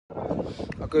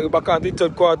Okay, back on the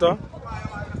third quarter.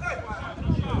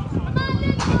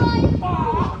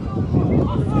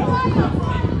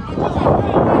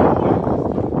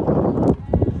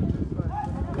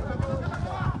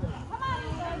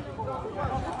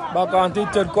 Back on the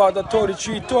third quarter,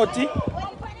 33-30.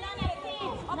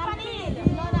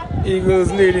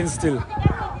 Eagles leading still.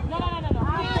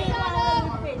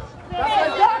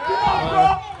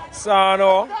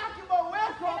 Sano.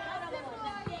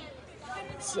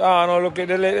 Sano, look at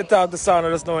the talk to Sano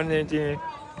just now in the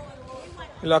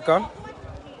locker.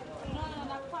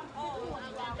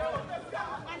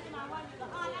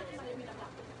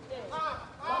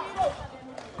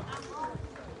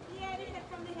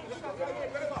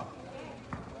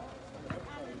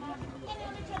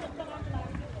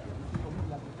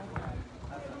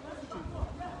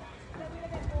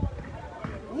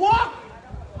 Walk!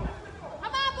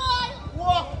 Come on, boy!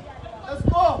 Walk! Let's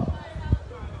go!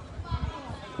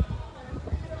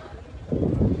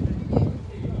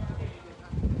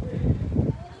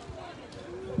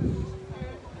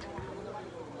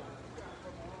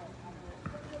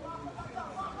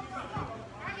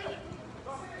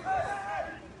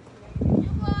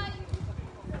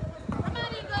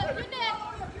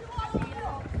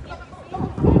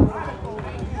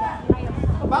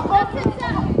 Back up!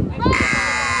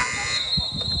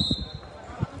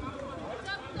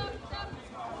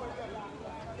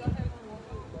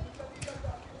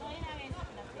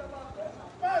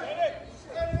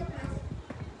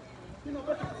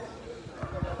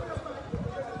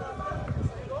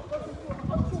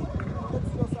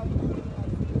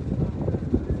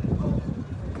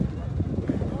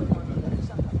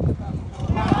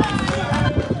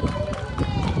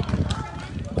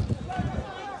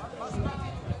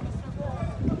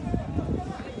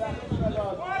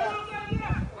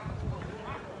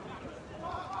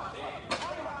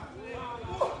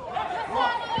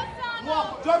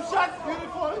 Walk! Jump shot!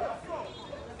 Beautiful!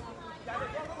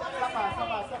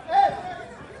 Hey!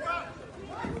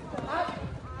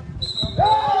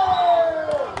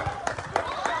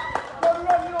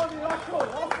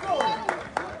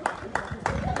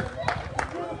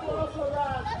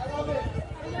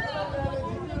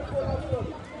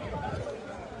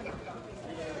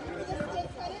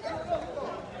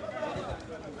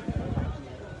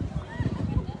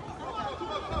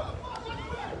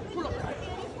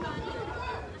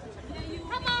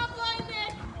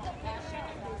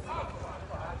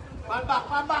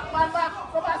 Man back!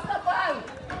 Go back, stop ball!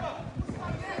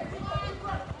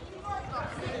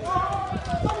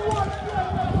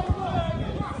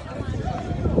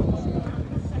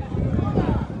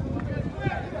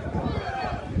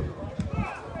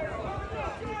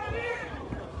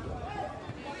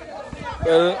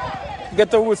 Well,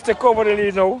 GHETTO Woods take over the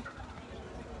lead now.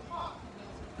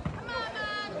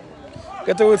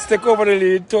 GHETTO Woods take over the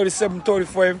lead,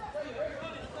 37-35.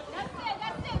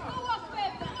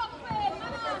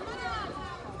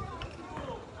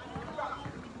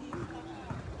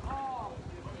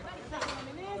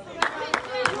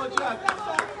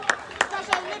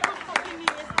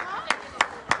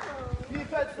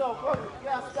 Defense now, come,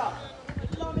 yeah, stop.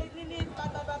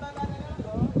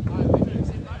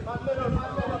 Man middle.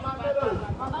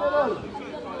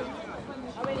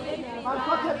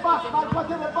 Man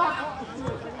cut in the back.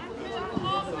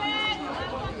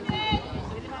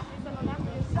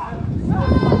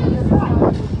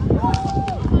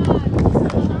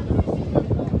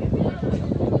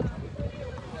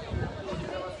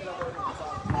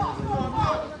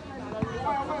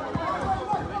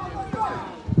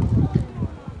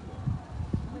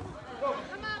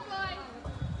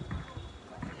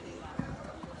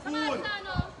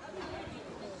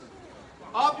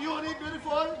 Up unit,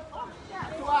 beautiful.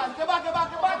 One, get back.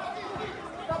 The ball.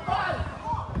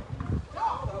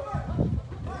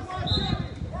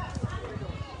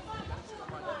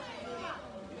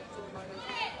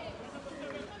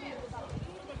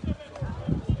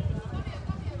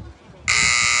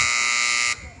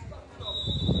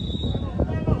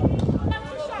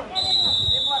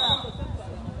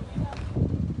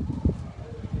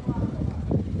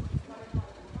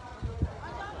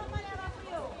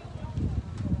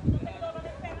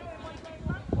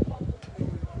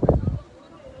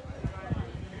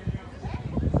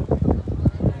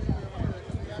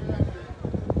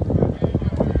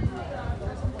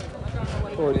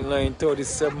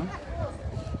 49-37.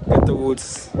 GHETTO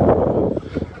Woods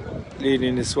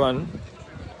leading this one.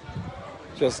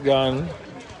 Just gone.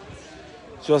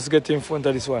 Just get in front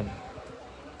of this one.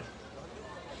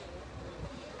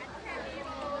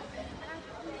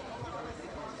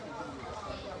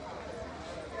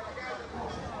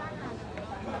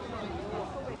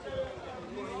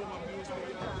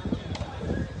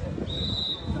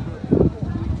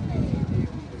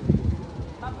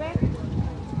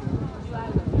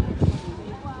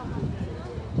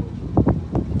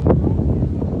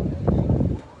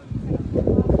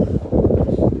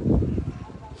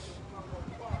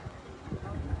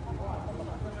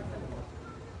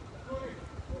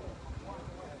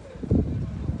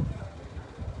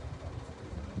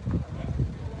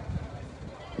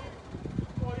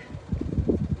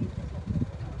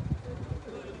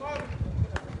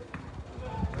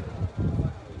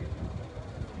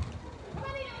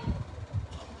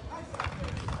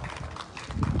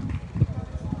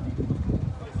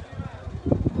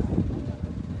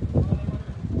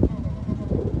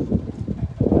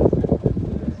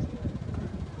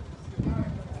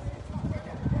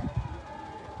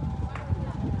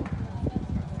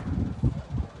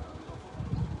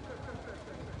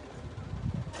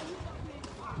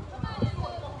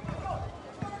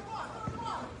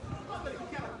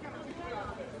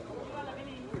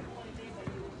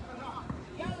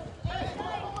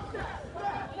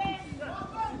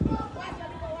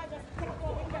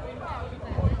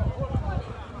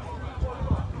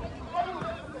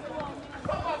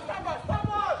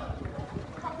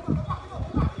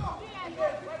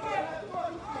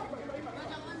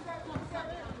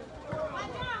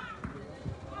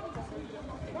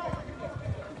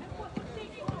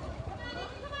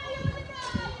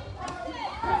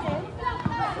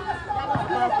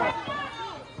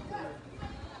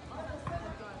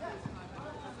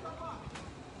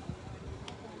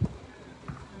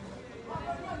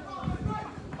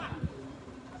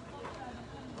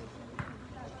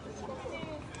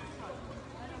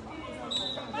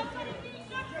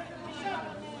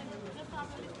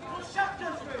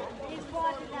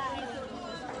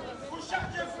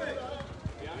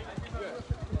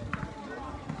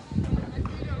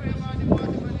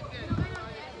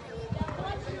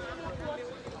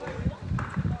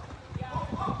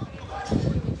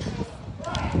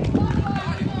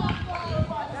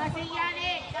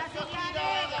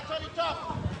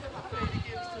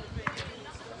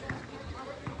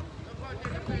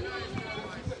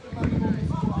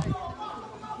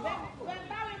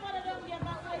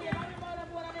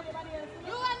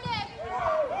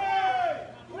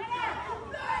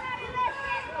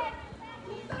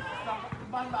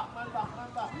 Man back, man back, man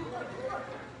back.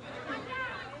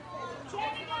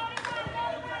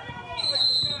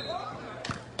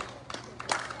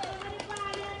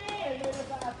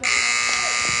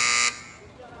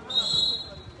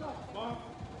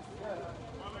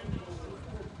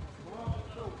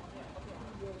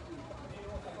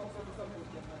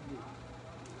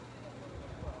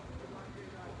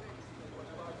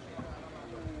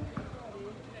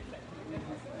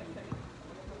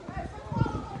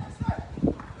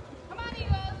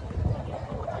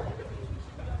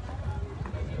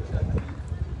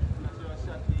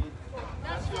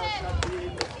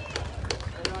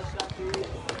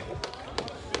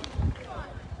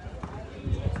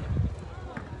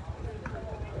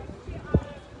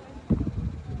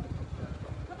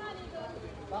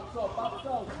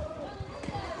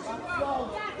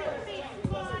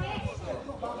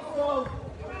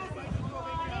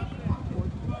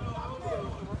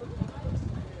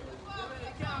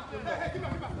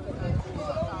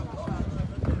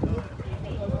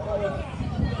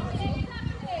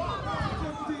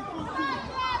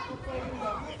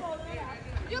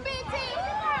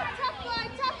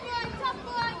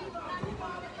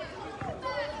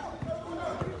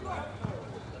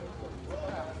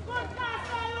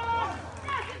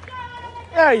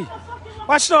 Hey,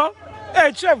 watch now.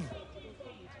 Hey, Trev.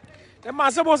 The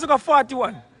man supposed to go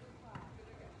 41.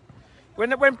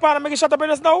 When Pana make a shot up in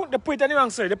us now, they put it on the wrong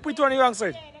side. They put it on the wrong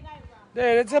side.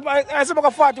 There, it's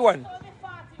about 41.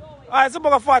 It's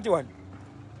about 41.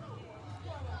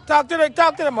 Talk to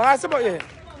them, man. It's about, yeah.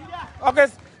 Okay,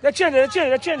 they change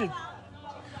it.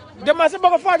 The man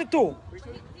about 42.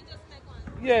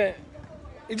 Yeah.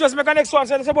 He just make a next one,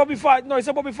 so it's about to be 40. No, it's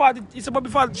about to be 40. It's about to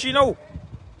be 43 now.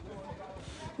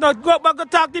 No, go back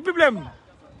and talk to the people.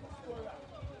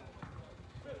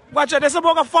 Watch out, there's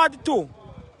about 42.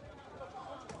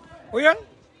 Oh, yeah?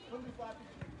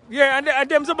 Yeah, and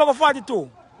them's about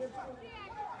 42.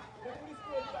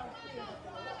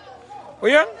 Oh,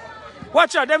 yeah?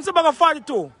 Watch out, them's about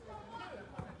 42.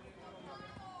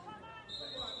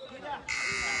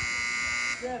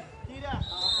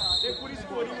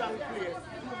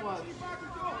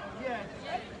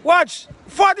 Watch,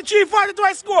 43, 42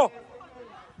 I score.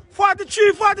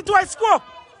 43, 42 I score.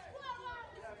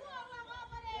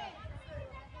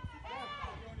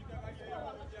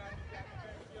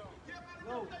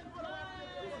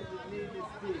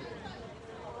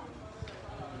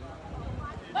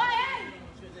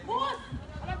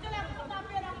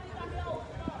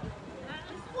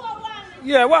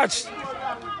 Yeah, watch.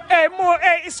 Hey, more,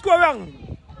 hey, it's score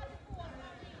wrong.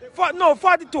 No,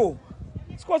 42.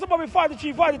 Score about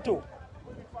 43, 42.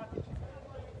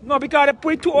 No, because they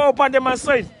put 2 up on them and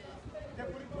side.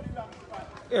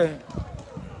 Yeah.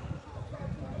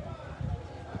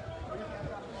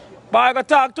 But I got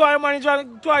to talk to our manager,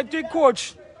 to our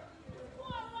coach.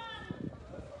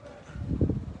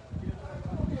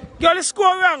 Girl, the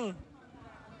score wrong.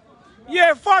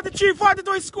 Yeah, 43,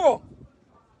 42 is score.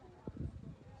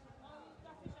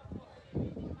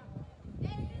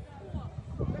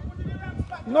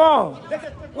 No.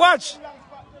 Watch.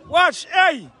 Watch.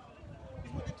 Hey.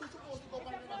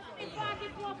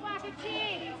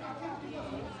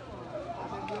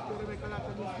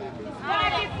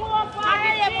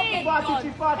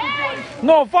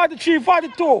 No, 43,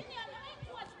 42.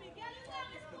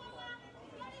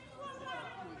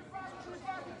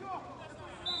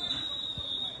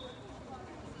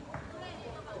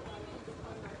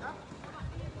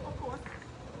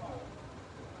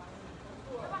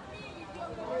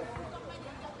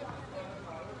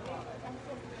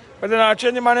 But then I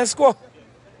change the man and score.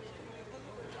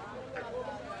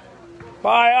 But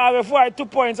I have a 2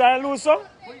 points and I lose some.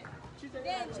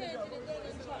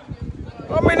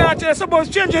 I mean, they're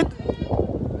supposed to change it.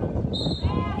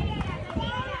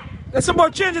 They're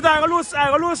supposed to change it. I lose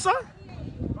some.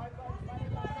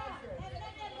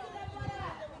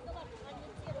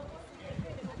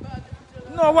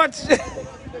 No, what?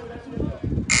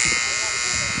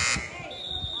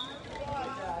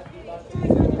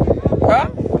 Huh?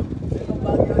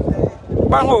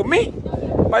 Bang out me?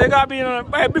 But you gotta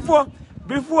be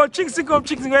before Chicksy come,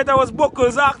 Chicksy that was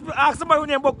Buckles. Ask somebody who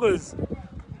named Buckles.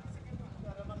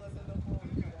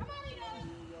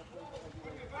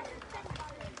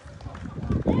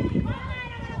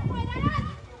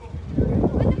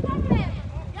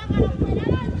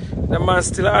 The man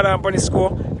still hard on the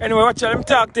score. Anyway, watch out, let me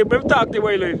talk to you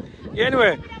while you live. Yeah,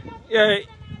 anyway, yeah,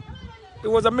 it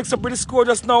was a mix up with the score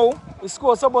just now. The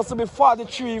score is supposed to be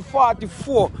 43,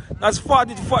 44. That's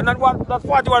 44, not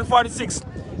 41, 46.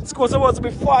 The score is supposed to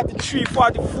be 43,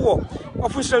 44.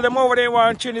 Officially, them over there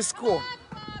want to change the score.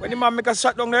 When the man make a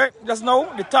shot down there, just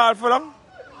now, the tall fella,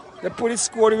 they put his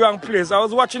score in the wrong place. I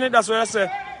was watching it, that's why I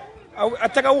said, I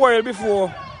take a while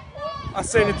before I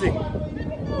say anything.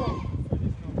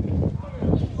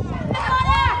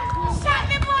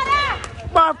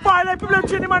 But finally, people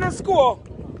change the man and score.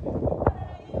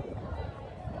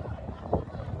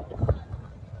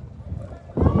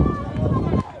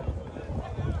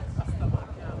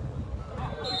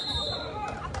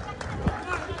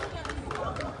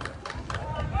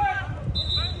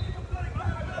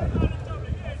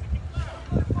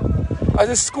 As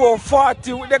they score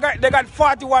 40, they got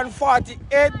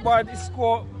 41-48, but the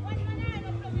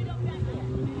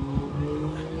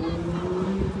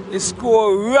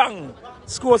score wrong.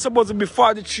 Score supposed to be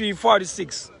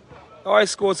 43-46. How the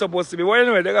score supposed to be? Well,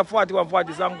 anyway, they got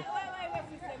 41-40 something.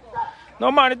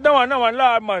 No man, no one,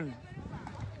 Lord man.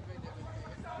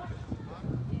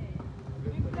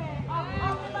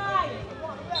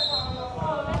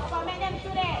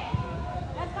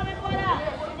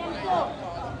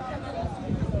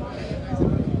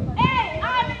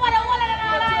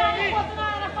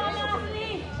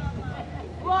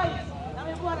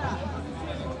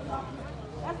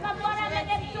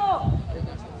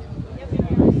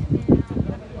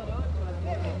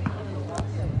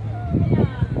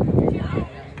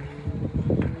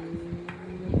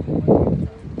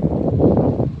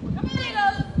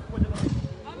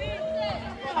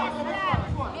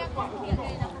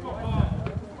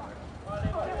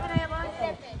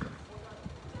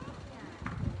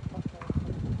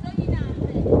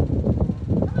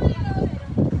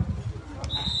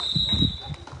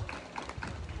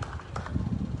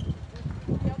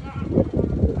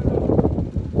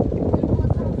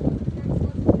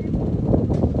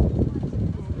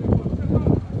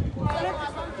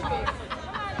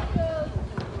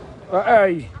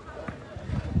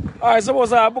 I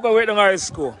suppose I book a wait on high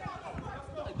school.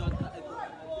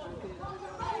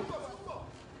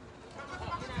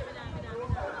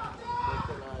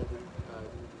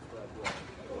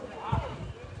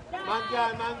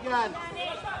 Man.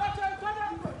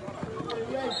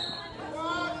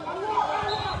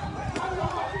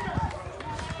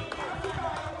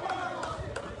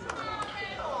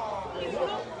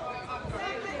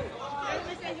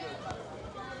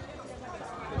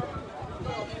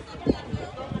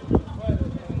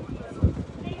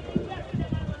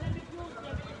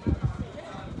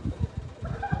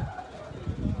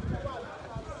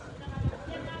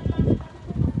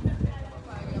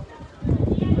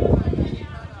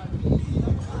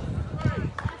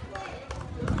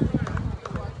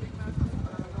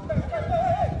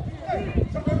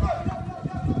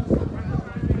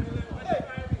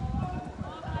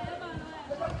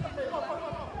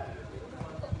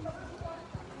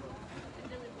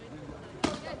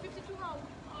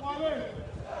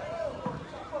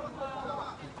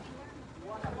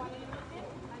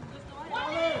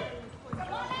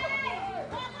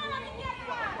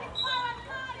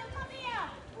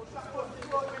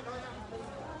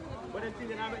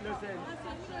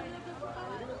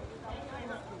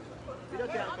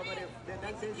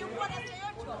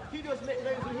 He just make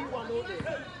noise when he want to do this.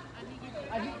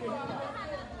 And he can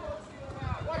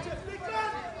watch it, big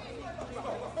man!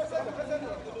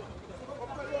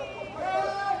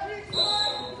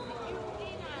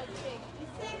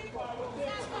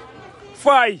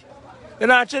 5. You're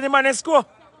not changing the man in score.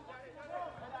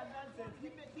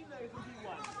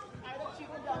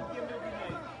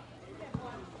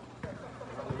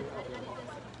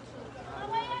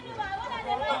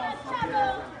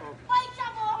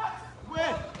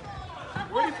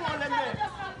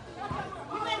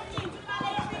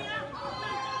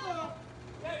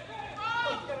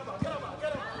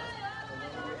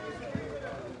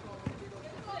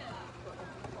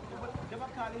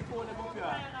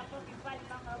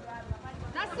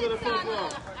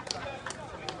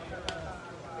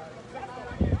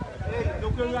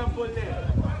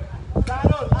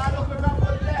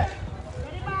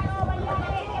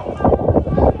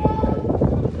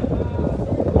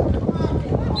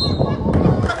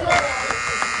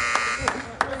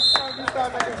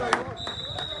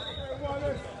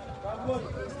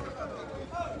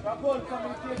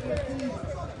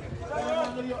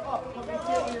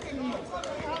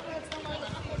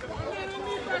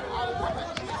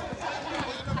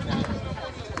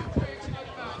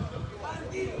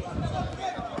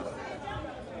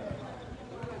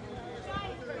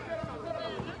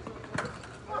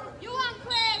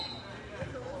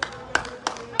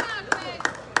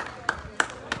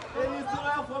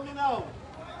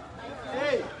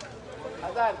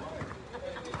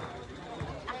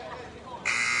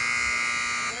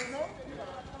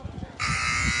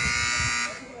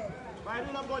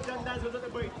 about John Dance was at the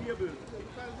break table.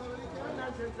 What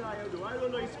nonsense are you doing? I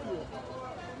don't know his score.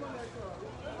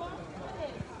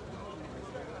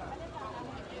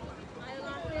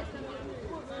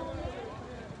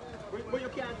 But you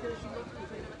can't tell she must be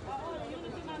saying.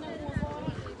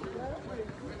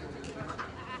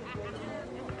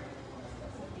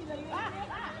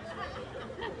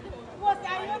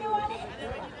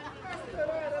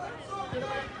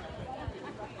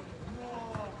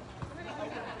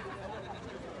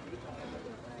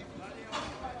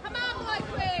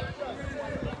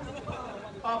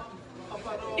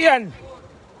 Ian.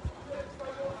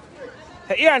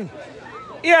 Hey,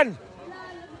 Ian.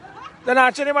 Then I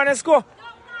change him on the score.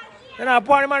 Then I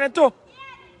put him on the two.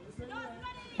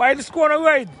 By the score on the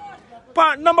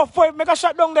right. Number 5 make a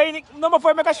shot down there. Number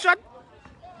 5 make a shot.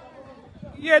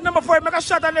 Yeah, number 5 make a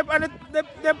shot and they put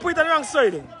it on the wrong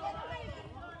side.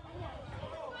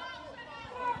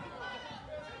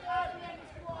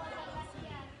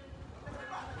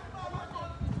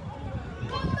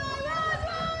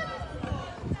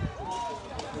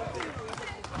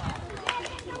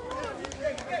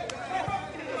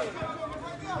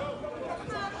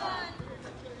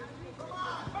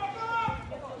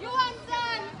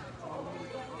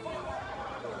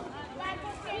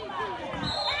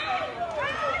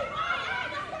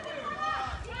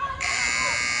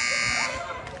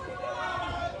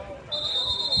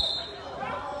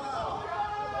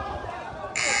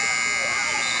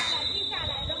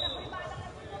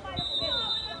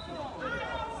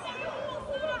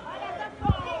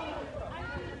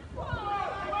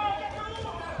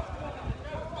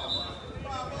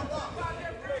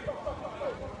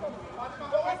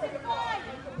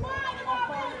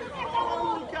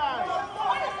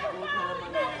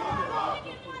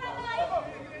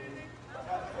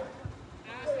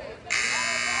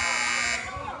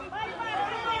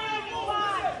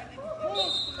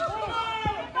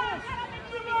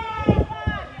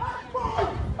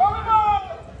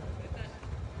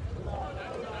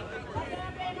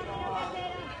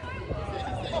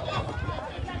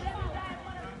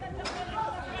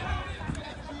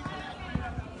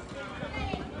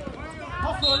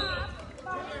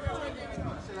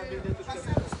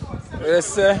 Yes,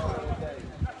 sir.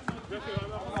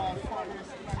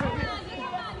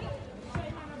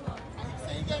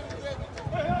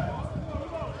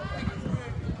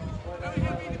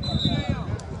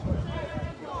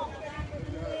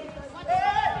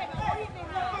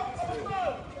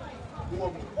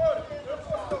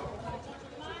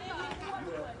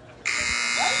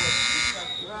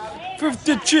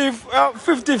 $53,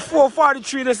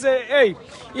 54-43. They say, hey,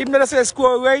 even though they say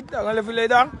score right, I'm gonna leave it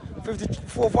later.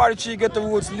 54-43 get the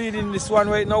Woods leading this one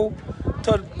right now.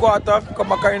 Third quarter. Come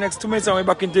back in the next 2 minutes and we're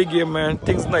back into the game, man.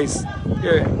 Things nice.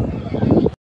 Yeah.